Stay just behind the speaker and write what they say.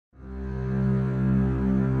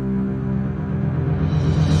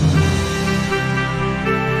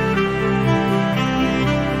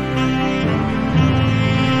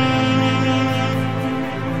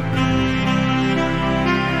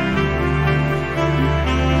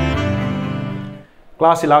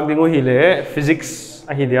class ilag dingo hile physics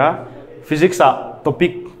ahidia physics a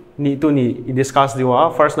topic ni tu ni discuss diwa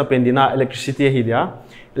first na pendina electricity ahidia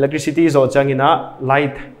electricity is ochangina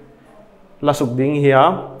light lasuk ding hiya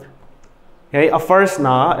hey a first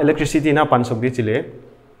na electricity na pansuk di chile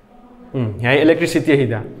hey electricity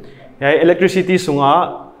ahidia hey electricity sunga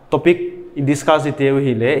topic discuss ite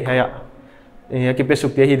hile haya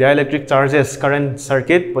kipesuk te ahidia electric charges current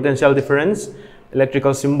circuit potential difference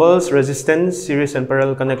electrical symbols, resistance, series and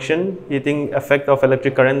parallel connection, heating effect of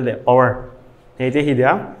electric current, power. Hey,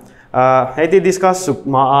 hidia. Hey, discuss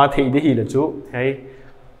ma hey di hila chu.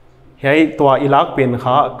 Hey, tua ilak pen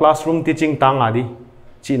kha classroom teaching tang adi.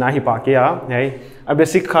 China hi pa kya. Hey, a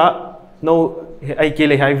basic kha no ay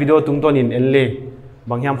kile hey video tung ton in elle.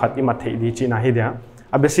 Bangyam khati mat hey di China hidia.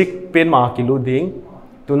 A basic pen ma kilu ding.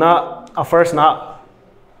 Tuna a first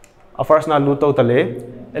na luto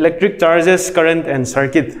tale. Electric charges, current and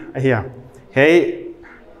circuit here. Hey,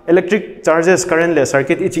 electric charges, current le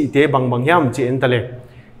circuit ichi ite bang yam chi entale.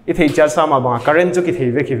 It hey cha sama bang current chu ki thei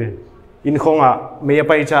ve kiven. In khonga me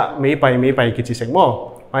pai cha me pai ki chi seng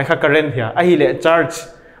mo. Mai kha current here. Ai le charge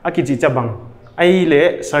a ki chi cha bang. Ai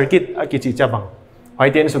le circuit a ki chi cha bang. Hai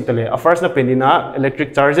ten suk tale. A first na pendina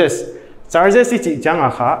electric charges. Charges ichi changa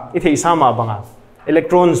kha it hey sama banga.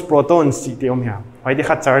 Electrons, protons chi te om here. Hai de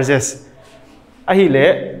kha charges. Ahile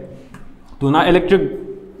tuna electric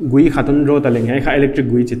gui khatun ro taleng hai kha electric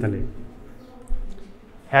gui chitale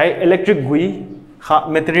hai electric gui kha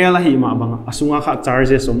material hi ma banga asunga kha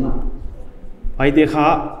charges hai de kha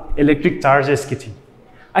electric charges kichi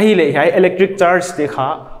ahile hai electric charge te kha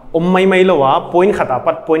mai lowa point khata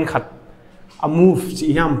pat point khat a move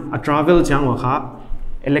chi yam a travel chang wa kha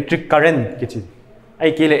electric current kichi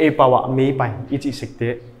ai kile e pawa me pai ichi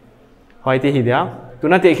sekte hai te hi dia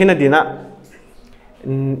tuna te khina dina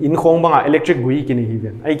in khong banga electric gui kini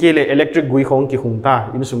hiven ai kele electric gui khong ki khung ta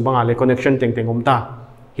in sum banga le connection teng om ta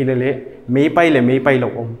hilele me pai lo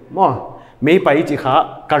om mo me pai chi kha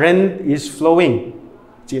current is flowing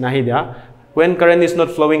chi na hi dia when current is not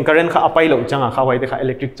flowing current kha apai lo changa kha wai de kha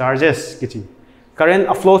electric charges kichi current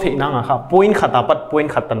a flow thei na nga kha point khata pat point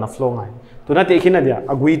khatan na flow ngai tuna te khina dia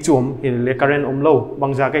agui chum hilele current om lo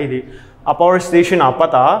bangja kai di a power station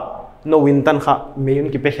apata no wintan kha meun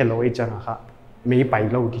ki pe hello e changa kha me pai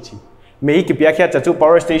lo kichi me ki pya kya chachu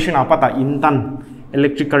power station apata intan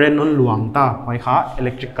electric current on luang ta hoi kha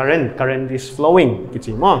electric current is flowing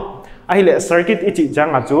kichi mo ahile circuit ichi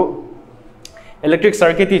janga chu electric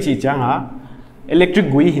circuit ichi janga electric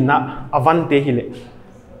gui hina avan te hile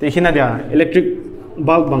te hina dia electric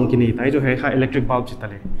bulb bang kini tai jo he kha electric bulb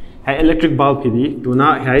chitale hai electric bulb hi tuna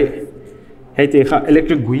hai te kha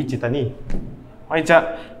electric gui chitani hoi cha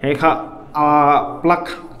he kha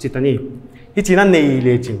plug chitani Ichina nei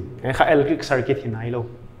leching kha electric circuit hinai lo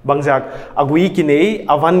bangjak agui kine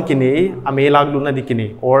avan kine amelag luna dikine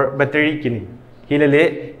or battery kine hilele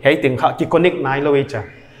hei teng kha ki connect nai lo echa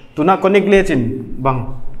tuna connect lechin bang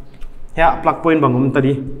ya plug point bangum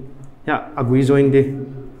tadi ya agui join de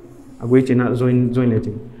agui china join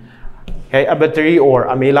leching hei a battery or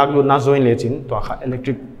amelag luna join lechin to kha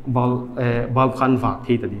electric bulb khan va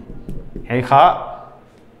thei tadi hei kha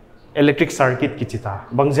electric circuit kichita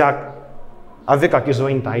bangjak aveka ki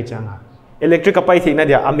join tai changa electric apai thina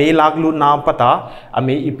dia ame laglu na pata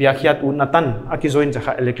ame ipya khiat un natan aki join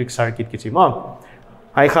cha electric circuit kichi ma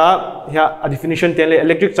hai kha ya a definition tele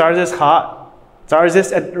electric charges kha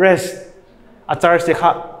charges at rest a charge se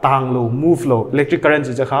kha tang lo move lo electric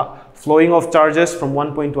current je kha flowing of charges from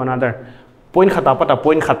one point to another point khata pata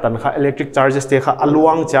point khatan kha electric charges te kha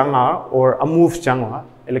aluang changa or a move changa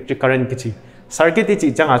electric current kichi circuit ichi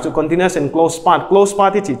changa chu continuous and closed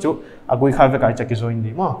path ichi chu agui kha veka cha ki join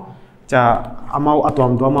di mo cha amau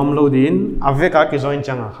atom do amam lo din aveka ki join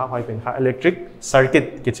changa kha hoi pen kha electric circuit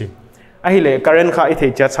kichi ahile current kha ithei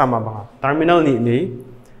cha chama banga terminal ni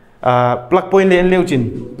plug point le leuchin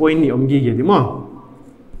point ni omgi ge di mo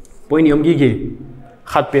point ni omgi ge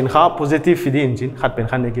khat pen kha positive fidin chin khat pen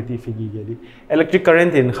kha negative figi ge di electric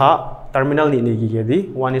current in kha terminal ni ge di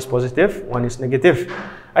one is positive one is negative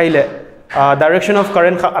ahile direction of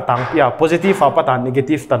current kha atang pia positive apata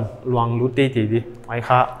negative tan luang lu te te di ai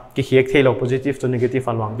kha ki hiek thelo positive to negative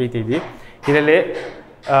luang te te di hilele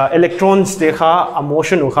electrons te kha a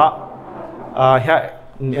motion kha ha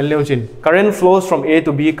eleuchin current flows from A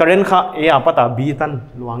to B current kha A apata B tan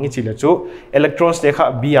luangi chile chu electrons te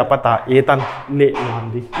kha B apata A tan le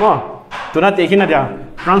luang di mo tuna te khina dia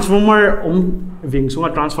transformer wing sunga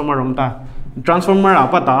transformer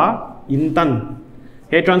apata intan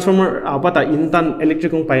he transformer apata intan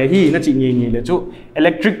electric ong pai hi na chi ngi le chu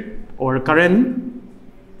electric or current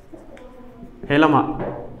helama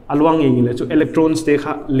alwang ngi le chu electrons te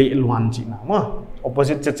kha le luan chi na ma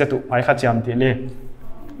opposite chet chetu ai kha cham te le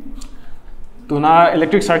tuna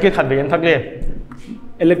electric circuit khat ben thak le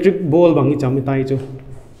electric ball bangi chami tai chu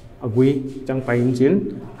agui chang pain chin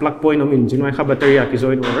plug point om in chin wai kha battery a ki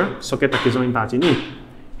join or socket a ki join ta chini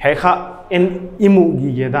he kha en imu gi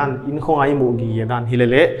yedan in khonga imu gi yedan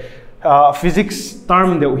hilele physics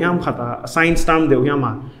term de hiam khata science term de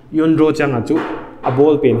hiama yon ro changa chu a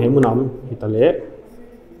ball pen he munam hitale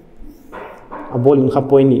a ball in kha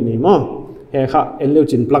point ni nei mo he kha enleu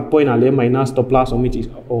chin plug point a le minus to plus omi chi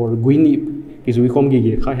or guini ki zui khom gi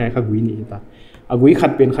ge kha he kha guini ta a gui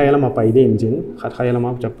khat pen kha yala ma pai de engine khat kha yala ma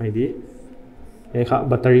chap pai di he kha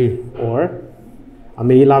battery or a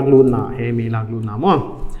me lag lu na he me lag lu na mo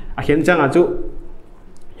a khen changa chu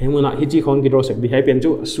he muna hi chi khon ki ro sek di he pen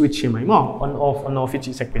chu switch hi mai mo on off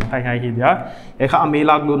chi sek pen thai hai hi dia he kha a me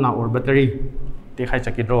lag lu na or battery te khai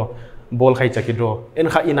chaki ro ball khai chaki ro en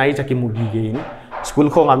kha inai chaki mu gi ge in school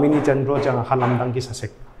khong a mini chan ro changa kha lam dang ki sa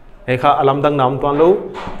sek he kha alam dang nam ton lo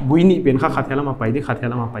buini pen kha khathela ma pai di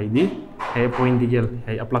khathela ma pai di he point digel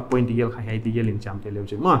he a plug point digel kha he digel in cham te leu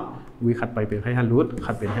che ma wi khat pai pen khai ha lut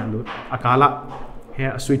khat pen ha lut akala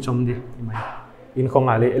he switch om di mai in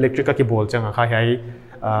khong ale electric ki ball changa kha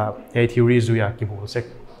he theory zuya ki ball sek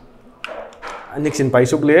next in pai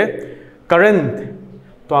suk le current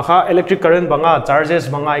to kha electric current banga charges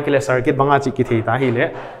banga ikile circuit banga chi ki thei ta hi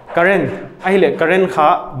le current ahile current kha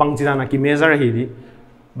bangjina na ki measure hi di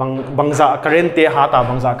bangza current te ha ta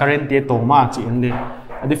bangza current te to ma chi inde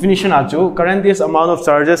a definition a chu current is amount of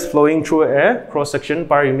charges flowing through a cross section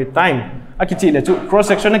per unit time a ki chi le chu cross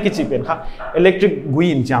section a ki chi pen kha electric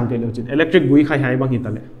gui in jam te le chu electric gui khai hai bang hi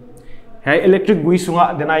ta le hai electric gui sunga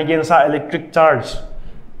denai gen sa electric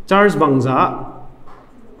charge bangza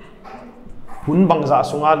hun bangza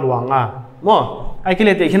sunga luanga mo ai ki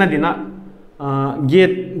le te khina dina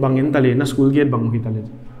gate bangin ta le na school gate bang hi ta le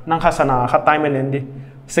nang kha sana kha time and end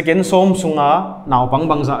second som sunga naw pang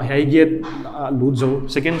bangza hai gate lut zo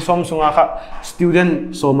second som sunga kha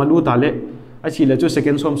student soma lu ta le a chi le chu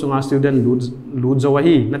second som sunga student lut zo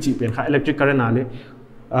hi na chi pen kha electric current ale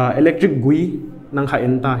electric gui nang kha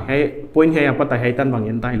enta hai point hai apa ta hai tan bang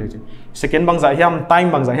enta le second bangza hiam time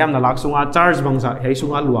bangza hiam na lak sunga charge bangza hai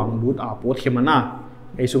sunga luang lut a pot khemana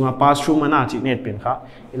hai sunga pass through mana chi net pen kha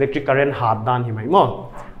electric current hat dan hi mai mo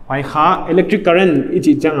ai kha electric current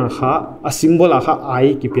ichi changa kha a symbol a kha I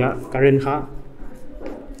ki pya current kha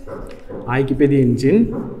I ki pe din chin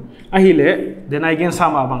a hi le den I gen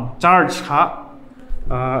sama bang charge kha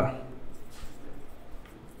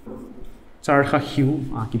hu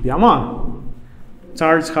a ki pya ma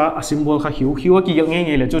charge kha a symbol kha hu ki gel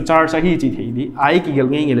nge le chu charge a hi chi thei di I ki gel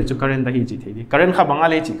nge le chu current a hi chi thei di current kha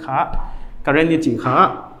banga le chi kha current ni chi kha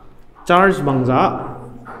charge bangza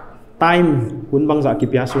time hun bangza ki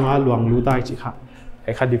pya sunga luang lu tai chi kha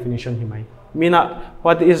ai kha definition hi mai mina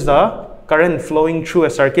what is the current flowing through a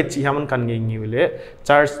circuit chi haman kan nge le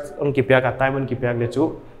charge on ki pya ka time on ki pya le chu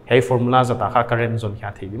hey formula zata kha current zone kha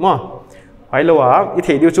thei di mo hai lo wa I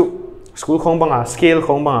thei diu chu school khong banga scale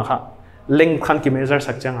khong banga kha length khan ki measure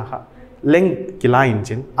sak changa kha length ki line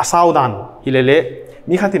chin a saudan hi le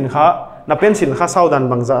mi khatin kha na pencil kha saudan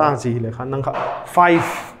bangza a chi le kha nang kha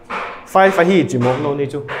 5 a hi chi mok no ni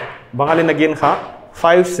chu bangalin again kha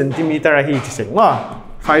 5 cm a hi chi seng ma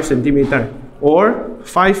 5 cm or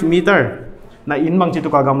 5 meter na in bang chi tu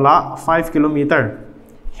ka gamla 5 km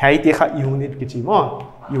hai ti kha unit ki chi mo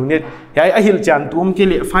unit hai a hil chan tum ki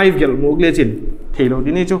le 5 gel mok le chin thelo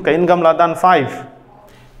di ni chu kain gamla dan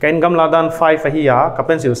 5 a hi ya ka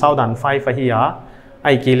pencil sau dan 5 a hi ya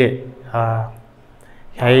ai ki le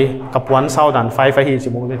hai kapuan sau dan 5 a hi chi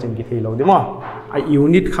mok le chin ki thelo di mo a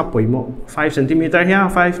unit kha poimo 5 cm here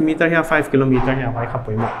 5 meter here 5 km here vai kha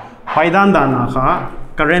poimo paidan dan na kha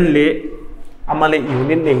current le amale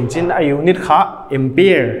unit ning chin a unit kha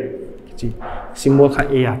ampere chi symbol kha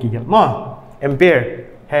a ya ki gel mo ampere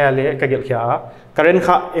he le ka gel kha current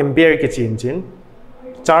kha ampere ki chin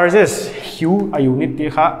charges hu a unit ti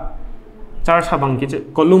kha charge ha bang ki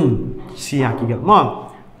column c ya ki gel mo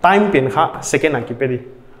time pen kha second a ki pe di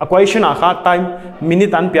equation a kha time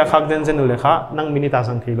minute an pya khak den zen le kha nang minute a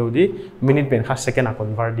sang thelo di minute pen kha second a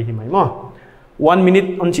convert di hi mai mo 1 minute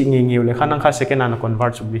on chi ngi le kha nang kha second an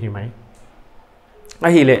convert sub di hi mai a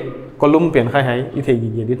hi le column pen kha hai I thei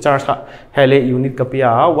gi di charge kha hele unit ka pia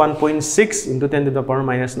 1.6 into 10 to the power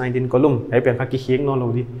minus 19 column hai pen kha ki hieng no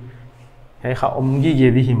lo di hai kha om gi ge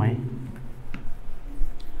di hi mai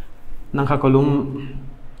nang kha column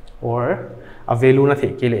or a value na the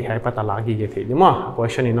ki le hai pata la gi ge the di ma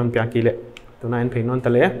question in on pya ki le to na en phe non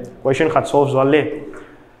tale question khat solve wal le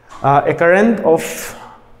a current of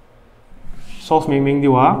solve ming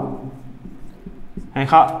diwa hai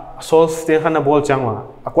kha solve te kha na bol changwa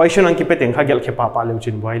equation ang kipe teng kha gel khe pa leu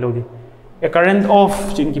chin boy lo di a current of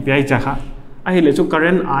chin ki pi cha kha a hi le chu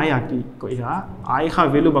current I a ki ko ya I kha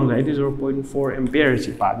value bang lai 0.4 ampere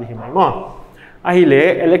chi pa di mai mo a hi le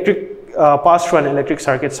electric pass through an electric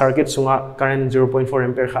circuit sunga current 0.4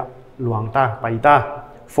 ampere kha luang ta pai ta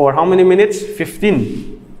for how many minutes 15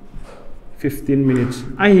 minutes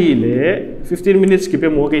a hi le 15 minutes ki pe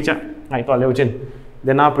mo ke cha ngai to leu chin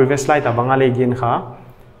then our previous slide abanga le again kha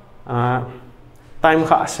time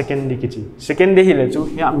kha second di kichi second de hi le chu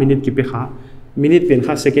ya minute ki pe kha minute pen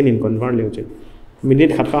kha second in convert leu chin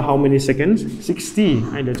minute khat kha how many seconds 60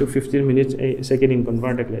 ai le chu 15 minutes a second in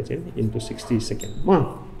convert le chin into 60 second mo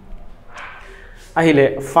a hi le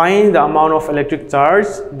find the amount of electric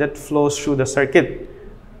charge that flows through the circuit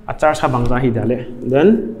a charge kha bang ja hi dale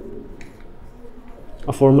then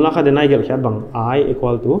a formula kha denai gel kha bang I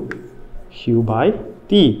equal to q by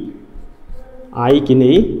t I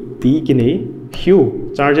kini t kini q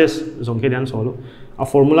charges zong ke dan solo a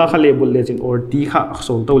formula kha label le chin or t kha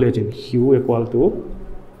sol to le chin q equal to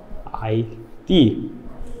I t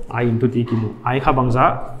I into t kinu I kha bangza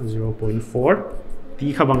 0.4 t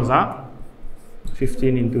kha bangza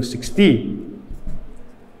 15 into 60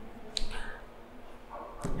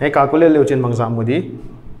 hey calculate le chin bangza modi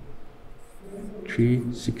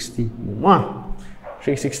 360 mu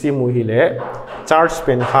 360 mu hi le charge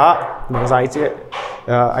pen kha bangzai che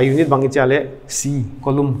a unit bangi cha le c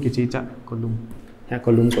column ki chi cha column ha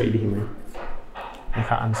column ko idi hi mai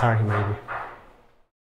kha answer hi mai